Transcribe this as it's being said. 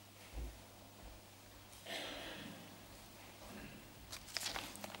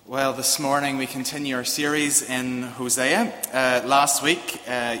Well, this morning we continue our series in Hosea. Last week,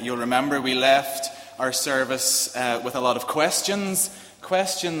 you'll remember, we left our service with a lot of questions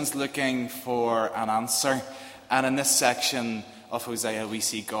looking for an answer. And in this section of Hosea, we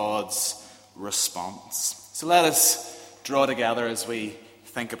see God's response. So let us draw together as we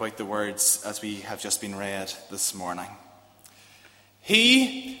think about the words as we have just been read this morning.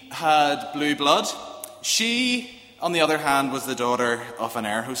 He had blue blood. She, on the other hand, was the daughter of an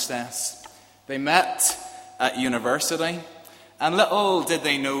air hostess. They met at university, and little did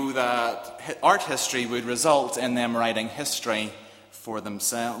they know that art history would result in them writing history for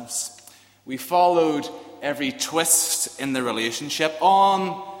themselves. We followed every twist in the relationship,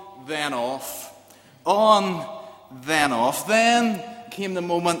 on, then off, on, then off. Then came the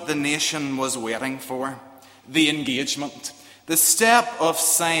moment the nation was waiting for, the engagement, the step of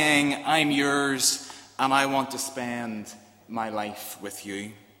saying, I'm yours, and I want to spend my life with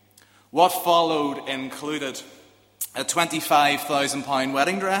you. What followed included a £25,000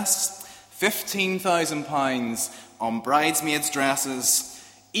 wedding dress, £15,000 on bridesmaids' dresses,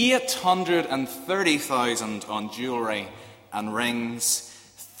 $830,000 on jewellery and rings,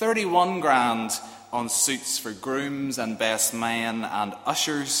 31 grand on suits for grooms and best men and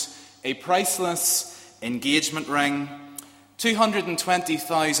ushers, a priceless engagement ring,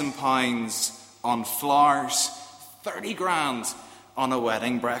 £220,000 on flowers, 30 grand on a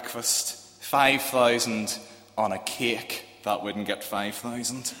wedding breakfast, 5,000 on a cake. That wouldn't get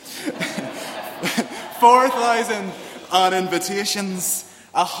 5,000. 4,000 on invitations,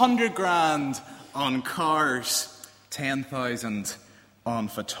 100 grand on cars, 10,000 on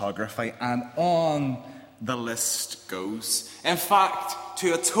photography, and on the list goes. In fact,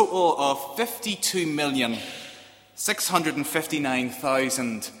 to a total of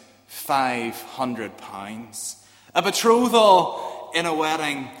 £52,659,500. A betrothal in a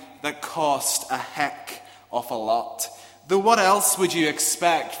wedding that cost a heck of a lot. Though what else would you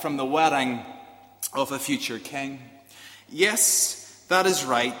expect from the wedding of a future king? Yes, that is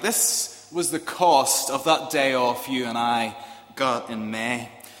right. This was the cost of that day off you and I got in May.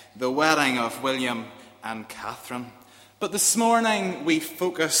 The wedding of William and Catherine. But this morning we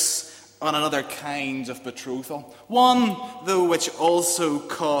focus on another kind of betrothal. One, though, which also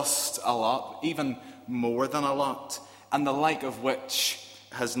cost a lot, even more than a lot, and the like of which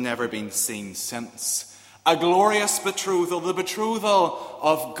has never been seen since. A glorious betrothal, the betrothal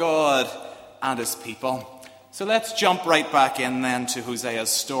of God and his people. So let's jump right back in then to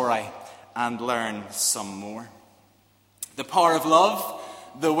Hosea's story and learn some more. The power of love,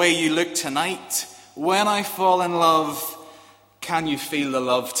 the way you look tonight. When I fall in love, can you feel the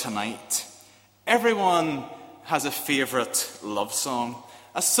love tonight? Everyone has a favourite love song.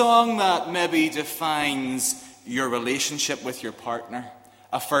 A song that maybe defines your relationship with your partner.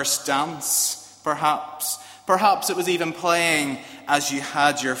 A first dance, perhaps. Perhaps it was even playing as you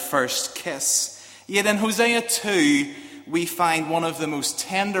had your first kiss. Yet in Hosea 2, we find one of the most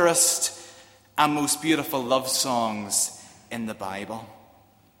tenderest and most beautiful love songs in the Bible.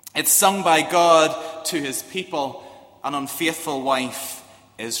 It's sung by God to his people, an unfaithful wife,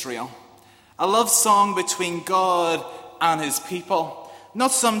 Israel. A love song between God and his people.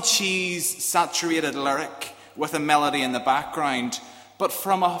 Not some cheese-saturated lyric with a melody in the background, but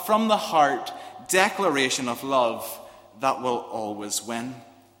from the heart, declaration of love that will always win.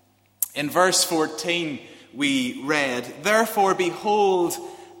 In verse 14, we read, Therefore, behold,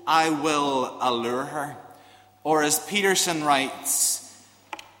 I will allure her. Or as Peterson writes,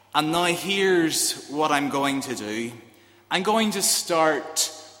 and now here's what I'm going to do. I'm going to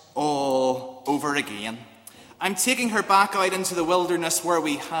start all over again. I'm taking her back out into the wilderness where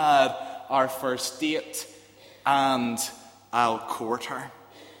we had our first date, and I'll court her.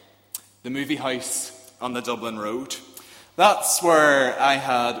 The movie house on the Dublin Road. That's where I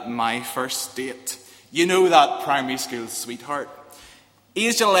had my first date. You know, that primary school sweetheart.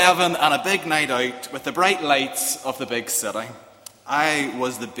 Aged 11 and a big night out with the bright lights of the big city. I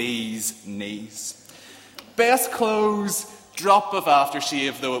was the bee's knees. Best clothes, drop of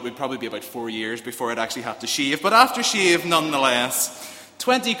aftershave, though it would probably be about 4 years before I'd actually have to shave. But aftershave nonetheless.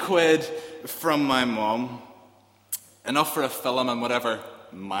 20 quid from my mum. Enough for a film and whatever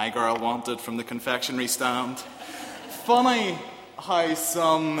my girl wanted from the confectionery stand. Funny how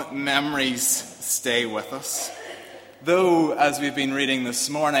some memories stay with us. Though, as we've been reading this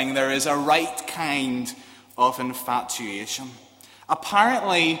morning, there is a right kind of infatuation.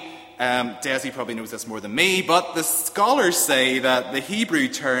 Apparently, Desi probably knows this more than me, but the scholars say that the Hebrew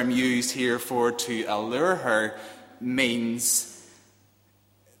term used here for to allure her means,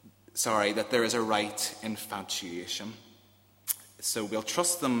 that there is a right infatuation. So we'll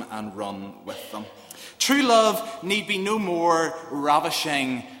trust them and run with them. True love need be no more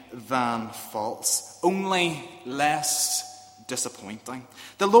ravishing than false, only less disappointing.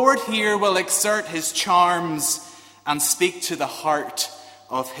 The Lord here will exert his charms and speak to the heart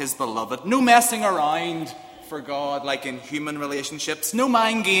of his beloved. No messing around for God like in human relationships. No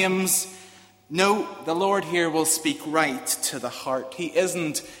mind games. No, the Lord here will speak right to the heart. He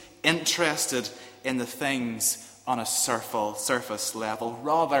isn't interested in the things on a surface level.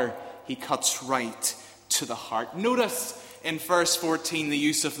 Rather, he cuts right to the heart. Notice in verse 14 the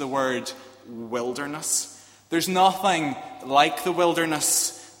use of the word wilderness. There's nothing like the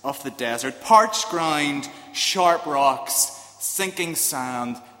wilderness of the desert. Parched ground, sharp rocks, sinking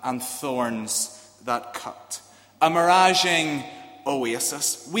sand, and thorns that cut. A miraging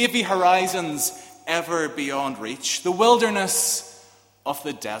oasis. Wavy horizons ever beyond reach. The wilderness of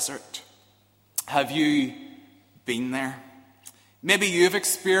the desert. Have you been there? Maybe you've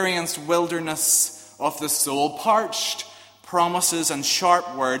experienced wilderness of the soul. Parched promises and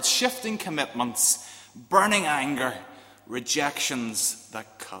sharp words. Shifting commitments. Burning anger. Rejections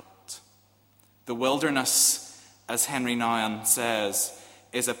that cut. The wilderness, as Henry Nouwen says,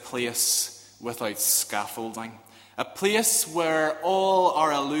 is a place without scaffolding. A place where all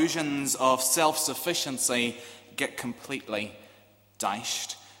our illusions of self-sufficiency get completely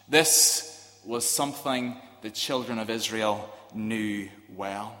dashed. This was something the children of Israel knew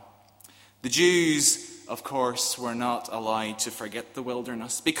well. The Jews, of course, were not allowed to forget the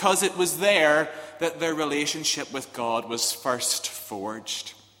wilderness because it was there that their relationship with God was first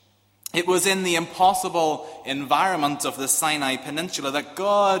forged. It was in the impossible environment of the Sinai Peninsula that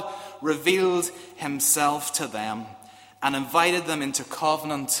God revealed himself to them and invited them into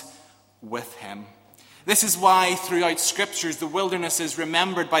covenant with him. This is why throughout Scriptures the wilderness is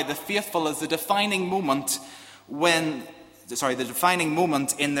remembered by the faithful as the defining moment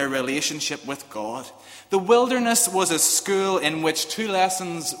in their relationship with God. The wilderness was a school in which two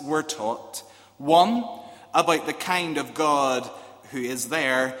lessons were taught. One, about the kind of God who is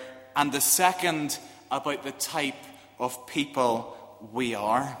there, and the second, about the type of people we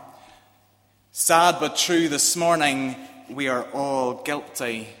are. Sad but true, this morning we are all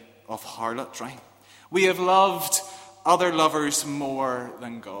guilty of harlotry. We have loved other lovers more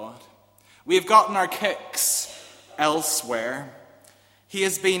than God. We have gotten our kicks elsewhere. He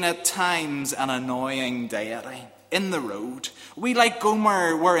has been at times an annoying deity in the road. We, like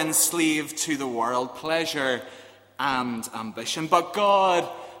Gomer, were enslaved to the world, pleasure and ambition. But God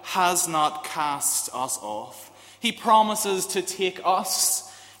has not cast us off. He promises to take us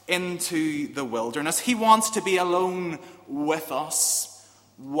into the wilderness. He wants to be alone with us.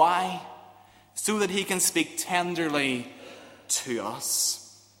 Why? So that he can speak tenderly to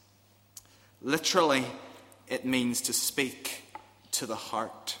us. Literally, it means to speak to the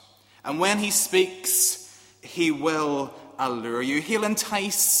heart. And when he speaks, he will allure you. He'll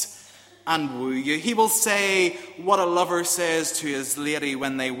entice and woo you. He will say what a lover says to his lady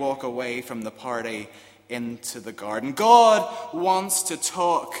when they walk away from the party into the garden. God wants to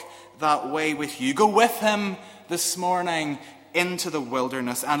talk that way with you. Go with him this morning into the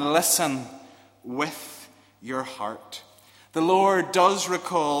wilderness and listen with your heart. The Lord does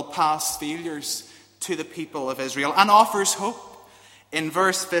recall past failures to the people of Israel and offers hope. In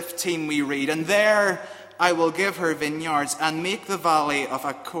verse 15 we read, "And there I will give her vineyards and make the valley of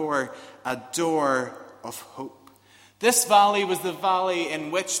Achor a door of hope." This valley was the valley in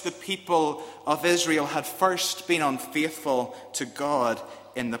which the people of Israel had first been unfaithful to God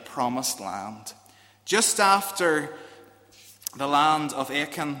in the promised land. Just after the land of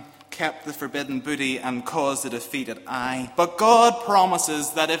Achan kept the forbidden booty and caused the defeat at Ai. But God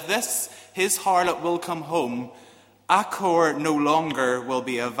promises that if his harlot will come home, Achor no longer will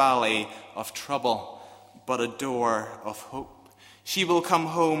be a valley of trouble, but a door of hope. She will come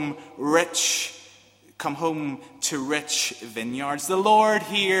home to rich vineyards. The Lord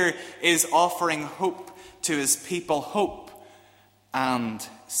here is offering hope to his people, hope and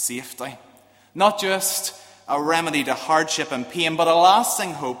safety. Not just a remedy to hardship and pain, but a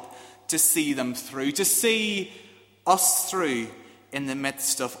lasting hope to see them through, to see us through in the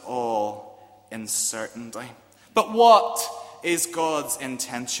midst of all uncertainty. But what is God's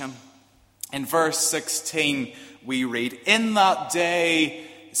intention? In verse 16 we read, "In that day,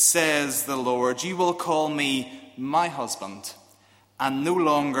 says the Lord, you will call me my husband, and no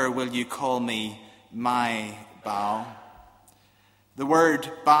longer will you call me my Baal." The word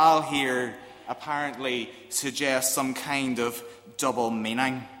Baal here apparently suggests some kind of double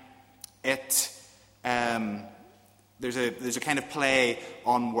meaning. there's a kind of play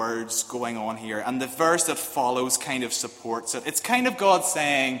on words going on here, and the verse that follows kind of supports it. It's kind of God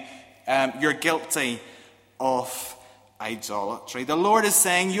saying, you're guilty of idolatry. The Lord is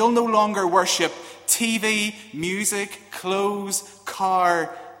saying, you'll no longer worship TV, music, clothes,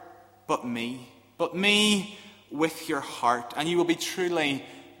 car, but me with your heart, and you will be truly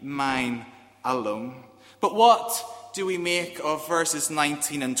mine alone. But what do we make of verses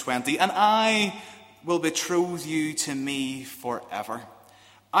 19 and 20? And I will betroth you to me forever.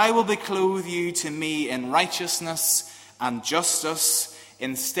 I will betroth you to me in righteousness and justice,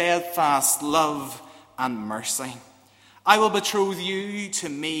 in steadfast love and mercy. I will betroth you to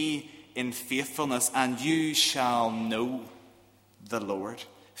me in faithfulness, and you shall know the Lord.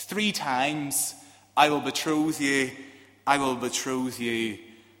 3 times, I will betroth you, I will betroth you,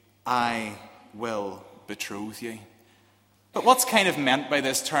 I will betroth you. But what's kind of meant by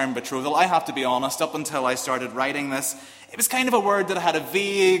this term betrothal? I have to be honest, up until I started writing this, it was kind of a word that I had a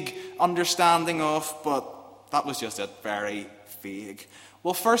vague understanding of, but that was just it, very vague.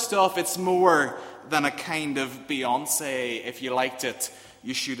 Well, first off, it's more than a kind of Beyonce, if you liked it,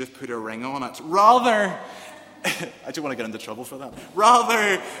 you should have put a ring on it. Rather, I don't want to get into trouble for that.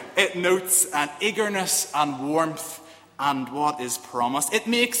 Rather, it notes an eagerness and warmth and what is promised. It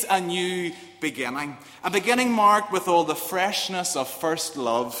makes a new beginning. A beginning marked with all the freshness of first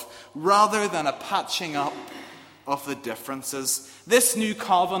love, rather than a patching up of the differences. This new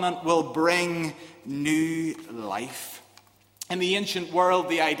covenant will bring new life. In the ancient world,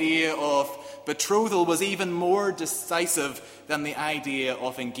 the idea of betrothal was even more decisive than the idea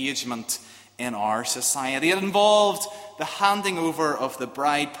of engagement in our society. It involved the handing over of the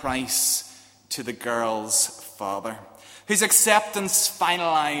bride price to the girl's father, whose acceptance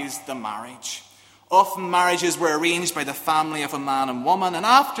finalized the marriage. Often marriages were arranged by the family of a man and woman, and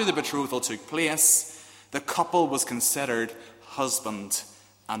after the betrothal took place, the couple was considered husband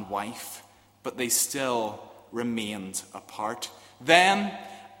and wife, but they still remained apart. Then,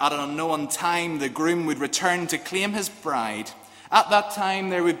 at an unknown time, the groom would return to claim his bride. At that time,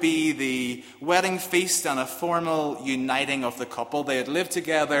 there would be the wedding feast and a formal uniting of the couple. They had lived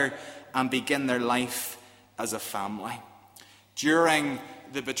together and begin their life as a family. During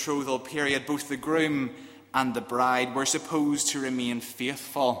the betrothal period, both the groom and the bride were supposed to remain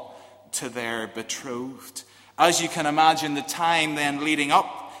faithful to their betrothed. As you can imagine, the time then leading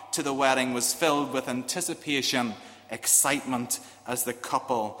up to the wedding was filled with anticipation, excitement, as the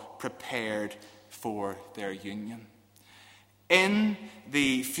couple prepared for their union. In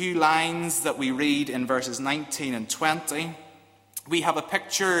the few lines that we read in verses 19 and 20, we have a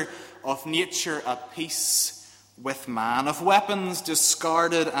picture of nature at peace with man, of weapons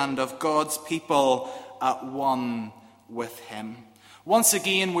discarded, and of God's people at one with him. Once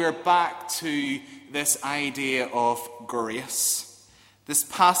again, we're back to this idea of grace. This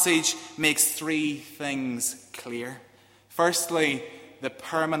passage makes 3 things clear. Firstly, the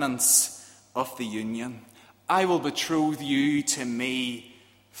permanence of the union. I will betroth you to me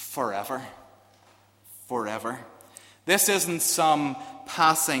forever. Forever. This isn't some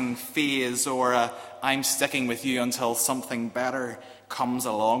passing phase or a I'm sticking with you until something better comes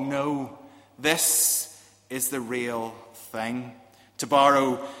along. No, this is the real thing. To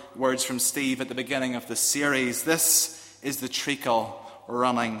borrow words from Steve at the beginning of the series, this is the treacle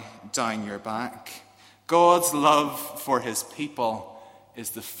running down your back. God's love for his people is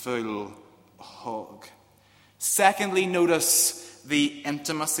the full hog. Secondly, notice the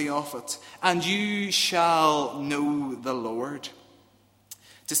intimacy of it. And you shall know the Lord.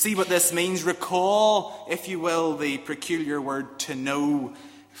 To see what this means, recall, if you will, the peculiar word to know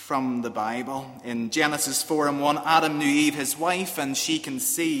from the Bible. In Genesis 4:1, Adam knew Eve, his wife, and she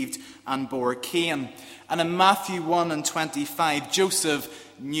conceived and bore Cain. And in Matthew 1:25, Joseph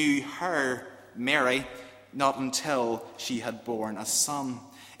knew her, Mary, not until she had borne a son.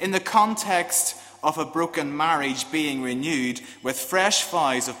 In the context of a broken marriage being renewed with fresh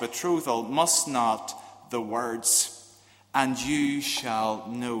vows of betrothal, must not the words, and you shall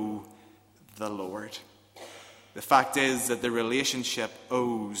know the Lord. The fact is that the relationship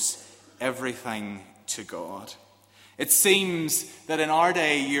owes everything to God. It seems that in our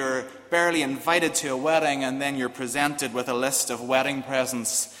day you're barely invited to a wedding and then you're presented with a list of wedding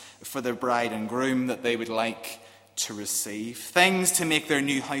presents for the bride and groom that they would like to receive. Things to make their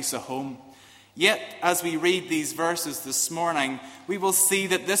new house a home. Yet, as we read these verses this morning, we will see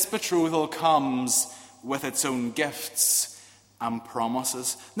that this betrothal comes with its own gifts and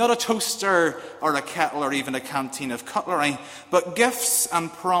promises. Not a toaster or a kettle or even a canteen of cutlery, but gifts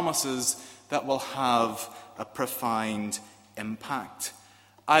and promises that will have a profound impact.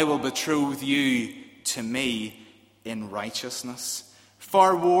 I will betroth you to me in righteousness,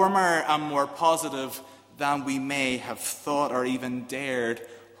 far warmer and more positive than we may have thought or even dared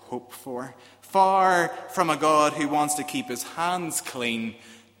hope for. Far from a God who wants to keep his hands clean,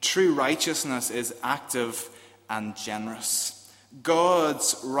 true righteousness is active and generous.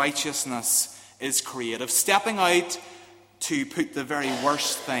 God's righteousness is creative, stepping out to put the very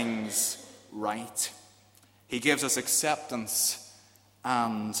worst things right. He gives us acceptance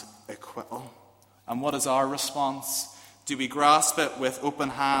and acquittal. And what is our response? Do we grasp it with open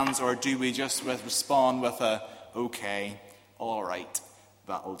hands, or do we just respond with a, okay, all right,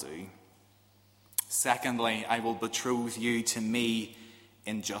 that'll do? Secondly, I will betroth you to me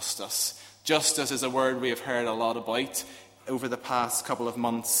in justice. Justice is a word we have heard a lot about over the past couple of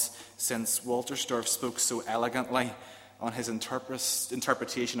months since Wolterstorff spoke so elegantly on his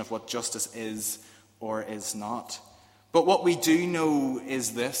interpretation of what justice is or is not. But what we do know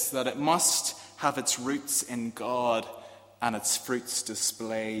is this, that it must have its roots in God and its fruits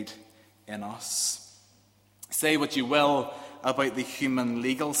displayed in us. Say what you will about the human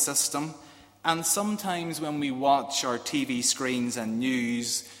legal system, and sometimes when we watch our TV screens and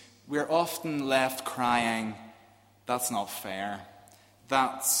news, we're often left crying, that's not fair,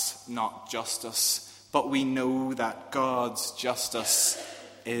 that's not justice. But we know that God's justice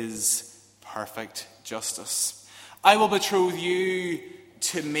is perfect justice. I will betroth you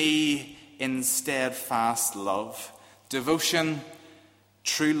to me in steadfast love, devotion,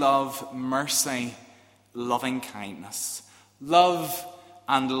 true love, mercy, loving kindness. Love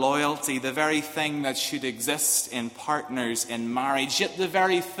and loyalty, the very thing that should exist in partners in marriage, yet the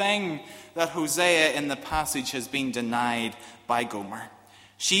very thing that Hosea in the passage has been denied by Gomer.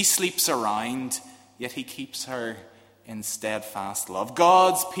 She sleeps around, yet he keeps her in steadfast love.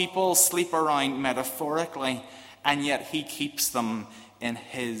 God's people sleep around metaphorically, and yet he keeps them in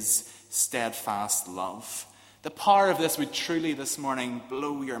his steadfast love. The power of this would truly this morning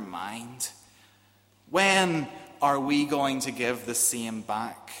blow your mind. When are we going to give the same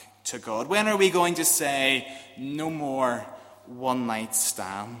back to God? When are we going to say, no more one-night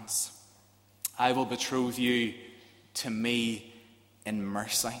stands? I will betroth you to me in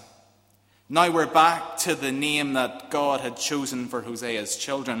mercy. Now we're back to the name that God had chosen for Hosea's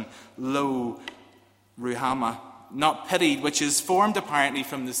children, Lo Ruhamah, not pitied, which is formed apparently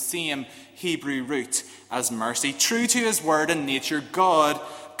from the same Hebrew root as mercy. True to his word and nature, God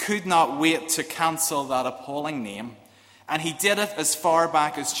could not wait to cancel that appalling name. And he did it as far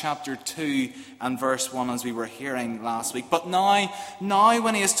back as chapter 2 and verse 1, as we were hearing last week. But now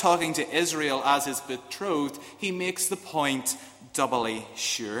when he is talking to Israel as his betrothed, he makes the point doubly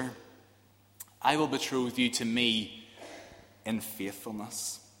sure. I will betroth you to me in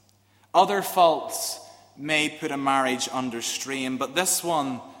faithfulness. Other faults may put a marriage under strain, but this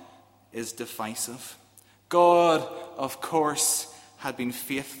one is decisive. God, of course, had been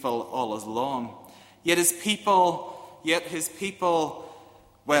faithful all along. Yet his people,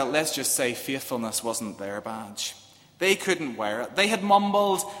 well, let's just say faithfulness wasn't their badge. They couldn't wear it. They had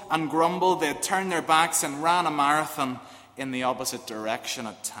mumbled and grumbled. They had turned their backs and ran a marathon in the opposite direction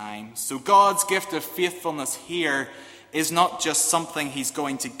at times. So God's gift of faithfulness here is not just something he's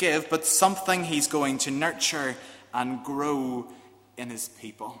going to give, but something he's going to nurture and grow in his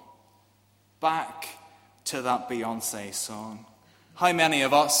people. Back to that Beyonce song. How many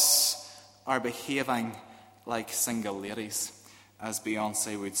of us are behaving like single ladies, as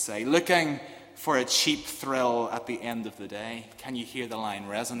Beyonce would say, looking for a cheap thrill at the end of the day? Can you hear the line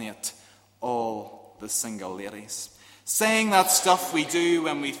resonate? All the single ladies. Saying that stuff we do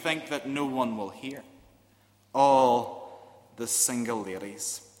when we think that no one will hear. All the single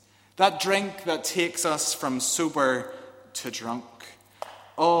ladies. That drink that takes us from sober to drunk.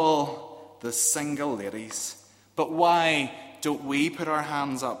 All the single ladies. But why don't we put our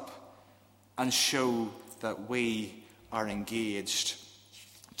hands up and show that we are engaged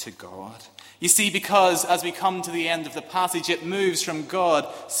to God? You see, because as we come to the end of the passage, it moves from God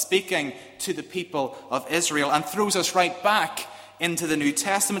speaking to the people of Israel and throws us right back into the New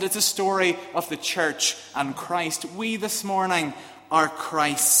Testament. It's a story of the church and Christ. We this morning are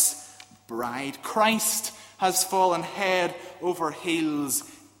Christ's bride. Christ has fallen head over heels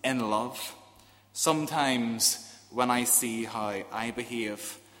in love. Sometimes when I see how I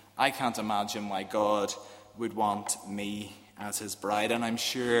behave, I can't imagine why God would want me as his bride. And I'm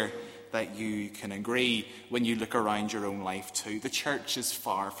sure that you can agree when you look around your own life too. The church is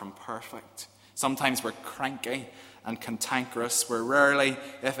far from perfect. Sometimes we're cranky and cantankerous. We're rarely,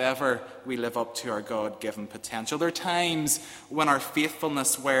 if ever, we live up to our God-given potential. There are times when our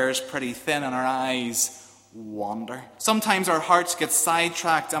faithfulness wears pretty thin and our eyes wander. Sometimes our hearts get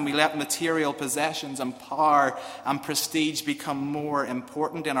sidetracked and we let material possessions and power and prestige become more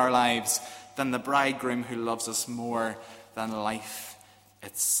important in our lives than the bridegroom who loves us more than life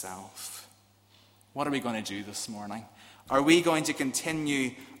itself. What are we going to do this morning? Are we going to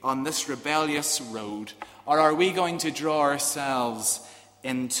continue on this rebellious road, or are we going to draw ourselves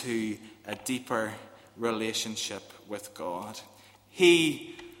into a deeper relationship with God?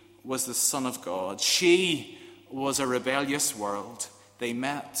 He was the Son of God. She was a rebellious world. They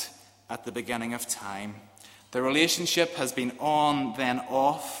met at the beginning of time. The relationship has been on, then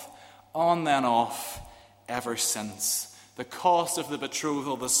off ever since. The cost of the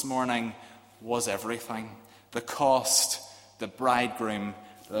betrothal this morning was everything. The cost, the bridegroom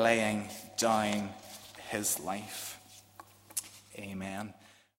laying down his life. Amen.